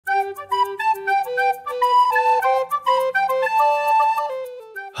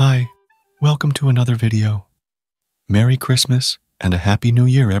welcome to another video. Merry Christmas and a Happy New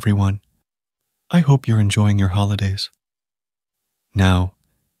Year, everyone. I hope you're enjoying your holidays. Now,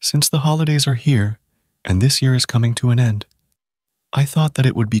 since the holidays are here and this year is coming to an end, I thought that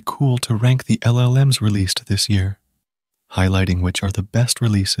it would be cool to rank the LLMs released this year, highlighting which are the best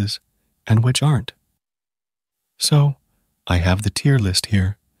releases and which aren't. So, I have the tier list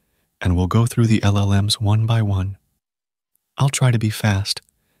here, and we'll go through the LLMs one by one. I'll try to be fast,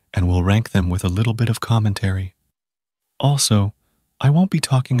 and we'll rank them with a little bit of commentary. Also, I won't be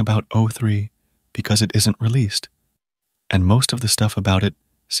talking about O3 because it isn't released, and most of the stuff about it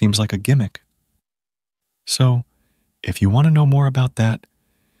seems like a gimmick. So, if you want to know more about that,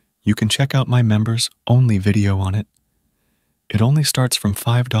 you can check out my members-only video on it. It only starts from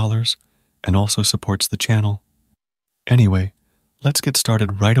 $5 and also supports the channel. Anyway, let's get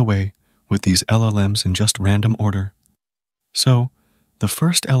started right away with these LLMs in just random order. So, the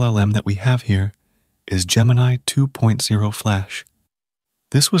first LLM that we have here is Gemini 2.0 Flash.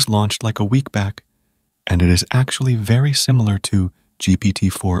 This was launched like a week back, and it is actually very similar to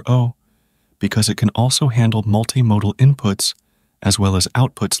GPT-4O because it can also handle multi-modal inputs as well as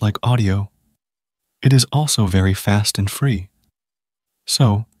outputs like audio. It is also very fast and free.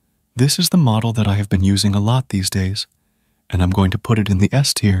 So, this is the model that I have been using a lot these days, and I'm going to put it in the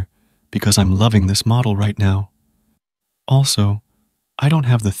S tier because I'm loving this model right now. Also, I don't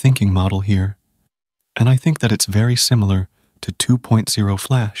have the thinking model here, and I think that it's very similar to 2.0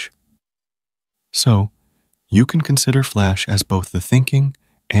 Flash. So, you can consider Flash as both the thinking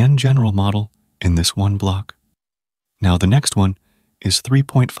and general model in this one block. Now the next one is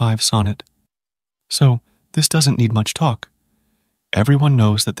 3.5 Sonnet. So, this doesn't need much talk. Everyone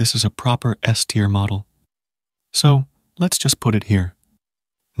knows that this is a proper S-tier model. So, let's just put it here.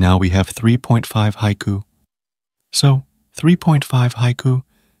 Now we have 3.5 Haiku. So, 3.5 Haiku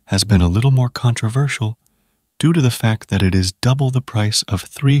has been a little more controversial due to the fact that it is double the price of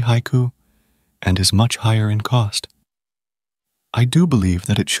 3 Haiku and is much higher in cost. I do believe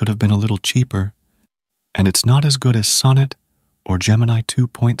that it should have been a little cheaper, and it's not as good as Sonnet or Gemini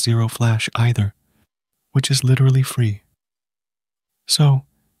 2.0 Flash either, which is literally free. So,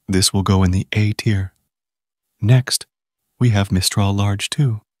 this will go in the A tier. Next, we have Mistral Large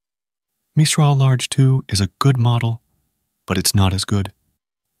 2. Mistral Large 2 is a good model, but it's not as good,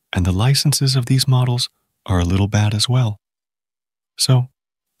 and the licenses of these models are a little bad as well. So,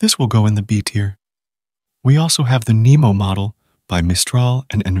 this will go in the B tier. We also have the Nemo model by Mistral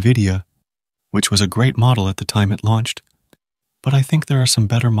and NVIDIA, which was a great model at the time it launched, but I think there are some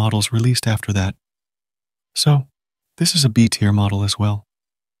better models released after that. So, this is a B tier model as well.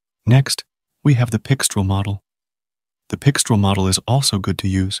 Next, we have the Pixtral model. The Pixtral model is also good to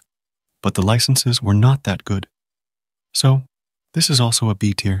use, but the licenses were not that good. So, this is also a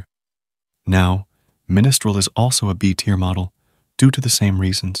B tier. Now, Ministral is also a B tier model due to the same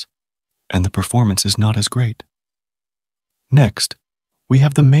reasons, and the performance is not as great. Next, we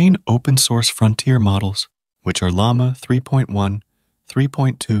have the main open source frontier models, which are Llama 3.1,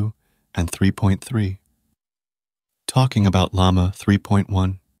 3.2, and 3.3. Talking about Llama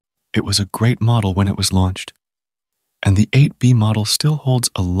 3.1, it was a great model when it was launched, and the 8B model still holds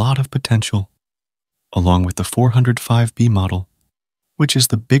a lot of potential, along with the 405B model, which is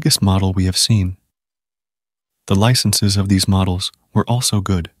the biggest model we have seen. The licenses of these models were also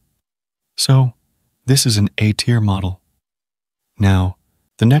good. So, this is an A-tier model. Now,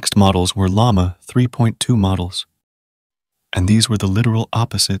 the next models were Llama 3.2 models, and these were the literal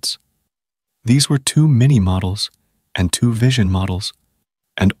opposites. These were 2 mini models and 2 vision models,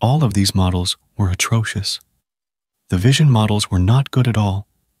 and all of these models were atrocious. The vision models were not good at all,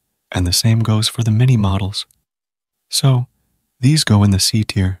 and the same goes for the mini models. So, these go in the C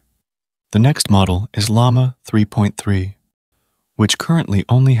tier. The next model is Llama 3.3, which currently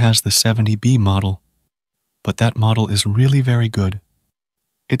only has the 70B model, but that model is really very good.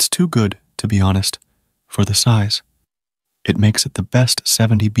 It's too good, to be honest, for the size. It makes it the best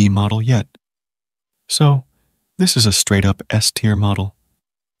 70B model yet. So, this is a straight-up S-tier model.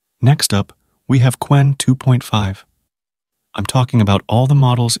 Next up, we have Qwen 2.5. I'm talking about all the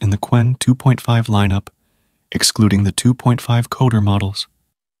models in the Qwen 2.5 lineup, excluding the 2.5 coder models.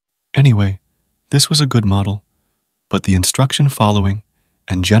 Anyway, this was a good model, but the instruction following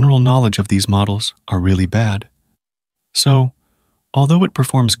and general knowledge of these models are really bad. So, although it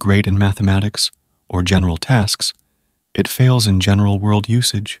performs great in mathematics or general tasks, it fails in general world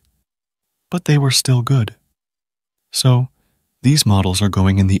usage. But they were still good. So, these models are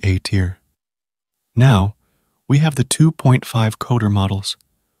going in the A tier. Now, we have the 2.5 coder models,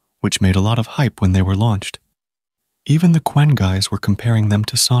 which made a lot of hype when they were launched. Even the Qwen guys were comparing them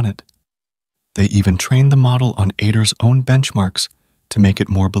to Sonnet. They even trained the model on Ader's own benchmarks to make it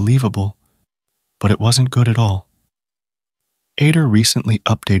more believable, but it wasn't good at all. Ader recently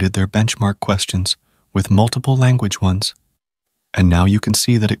updated their benchmark questions with multiple language ones, and now you can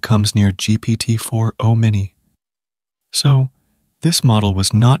see that it comes near GPT-4O Mini. So, this model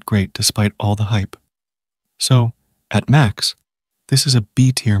was not great despite all the hype. So, at max, this is a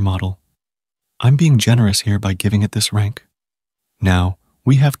B-tier model. I'm being generous here by giving it this rank. Now,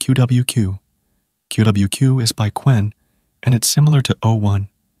 we have QWQ. QWQ is by Qwen, and it's similar to O1.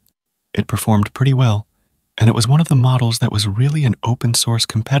 It performed pretty well, and it was one of the models that was really an open-source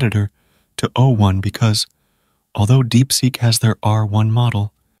competitor to O1 because, although DeepSeek has their R1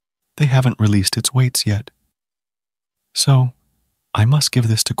 model, they haven't released its weights yet. So, I must give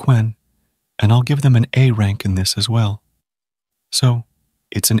this to Qwen, and I'll give them an A rank in this as well. So,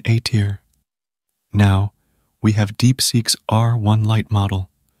 it's an A tier. Now, we have DeepSeek's R1 Lite model,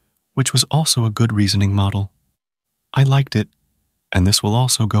 which was also a good reasoning model. I liked it, and this will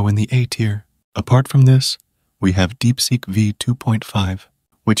also go in the A tier. Apart from this, we have DeepSeek V2.5,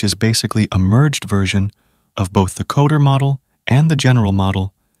 which is basically a merged version of both the coder model and the general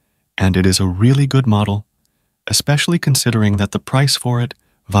model, and it is a really good model, especially considering that the price for it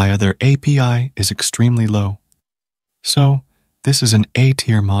via their API is extremely low. So, this is an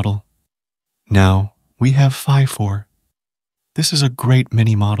A-tier model. Now, we have Phi-4. This is a great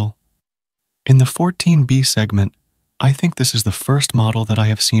mini model. In the 14B segment, I think this is the first model that I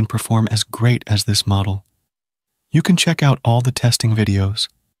have seen perform as great as this model. You can check out all the testing videos.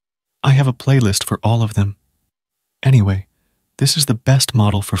 I have a playlist for all of them. Anyway, this is the best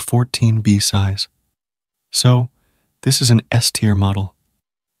model for 14B size. So, this is an S-tier model.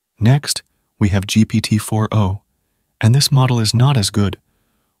 Next, we have GPT-4O, and this model is not as good,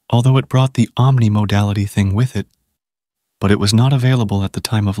 although it brought the omni-modality thing with it. But it was not available at the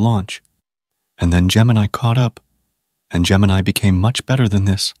time of launch. And then Gemini caught up, and Gemini became much better than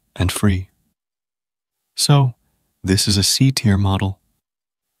this and free. So, this is a C-tier model.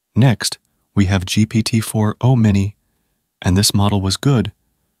 Next, we have GPT-4O Mini, and this model was good,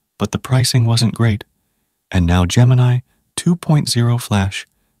 but the pricing wasn't great, and now Gemini 2.0 Flash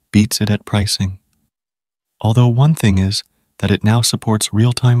beats it at pricing. Although one thing is that it now supports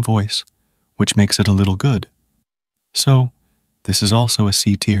real-time voice, which makes it a little good. So, this is also a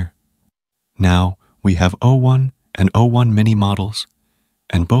C tier. Now, we have O1 and O1 Mini models,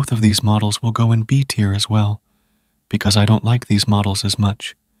 and both of these models will go in B tier as well, because I don't like these models as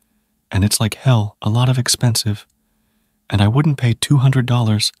much, and it's like hell, a lot of expensive, and I wouldn't pay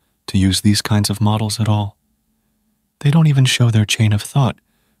 $200 to use these kinds of models at all. They don't even show their chain of thought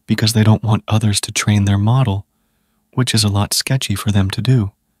because they don't want others to train their model, which is a lot sketchy for them to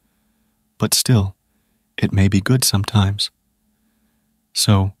do. But still, it may be good sometimes.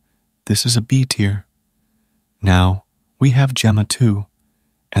 So, this is a B tier. Now, we have Gemma 2,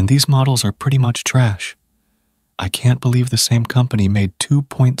 and these models are pretty much trash. I can't believe the same company made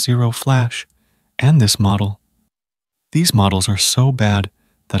 2.0 Flash and this model. These models are so bad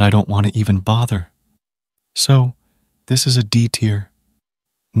that I don't want to even bother. So, this is a D tier.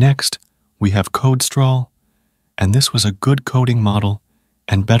 Next, we have CodeStrawl, and this was a good coding model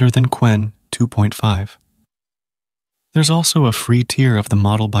and better than Qwen 2.5. There's also a free tier of the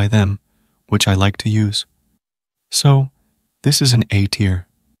model by them, which I like to use. So, this is an A tier.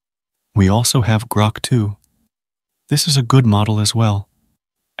 We also have Grok 2. This is a good model as well,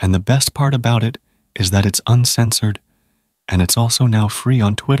 and the best part about it is that it's uncensored, and it's also now free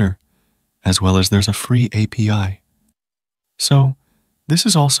on Twitter, as well as there's a free API. So, this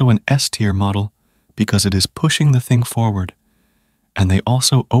is also an S-tier model because it is pushing the thing forward, and they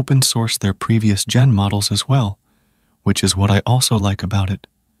also open source their previous gen models as well, which is what I also like about it.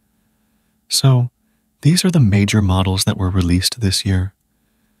 So, these are the major models that were released this year.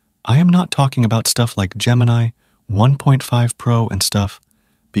 I am not talking about stuff like Gemini 1.5 Pro and stuff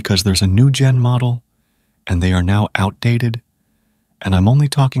because there's a new gen model and they are now outdated, and I'm only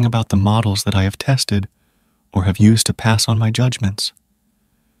talking about the models that I have tested or have used to pass on my judgments.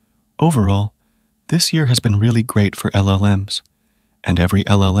 Overall, this year has been really great for LLMs, and every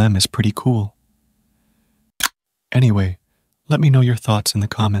LLM is pretty cool. Anyway, let me know your thoughts in the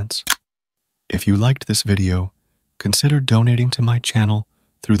comments. If you liked this video, consider donating to my channel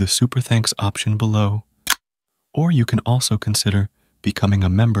through the Super Thanks option below, or you can also consider becoming a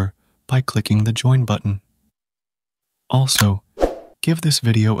member by clicking the Join button. Also, give this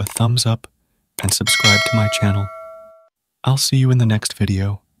video a thumbs up and subscribe to my channel. I'll see you in the next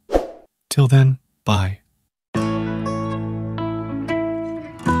video. Till then, bye.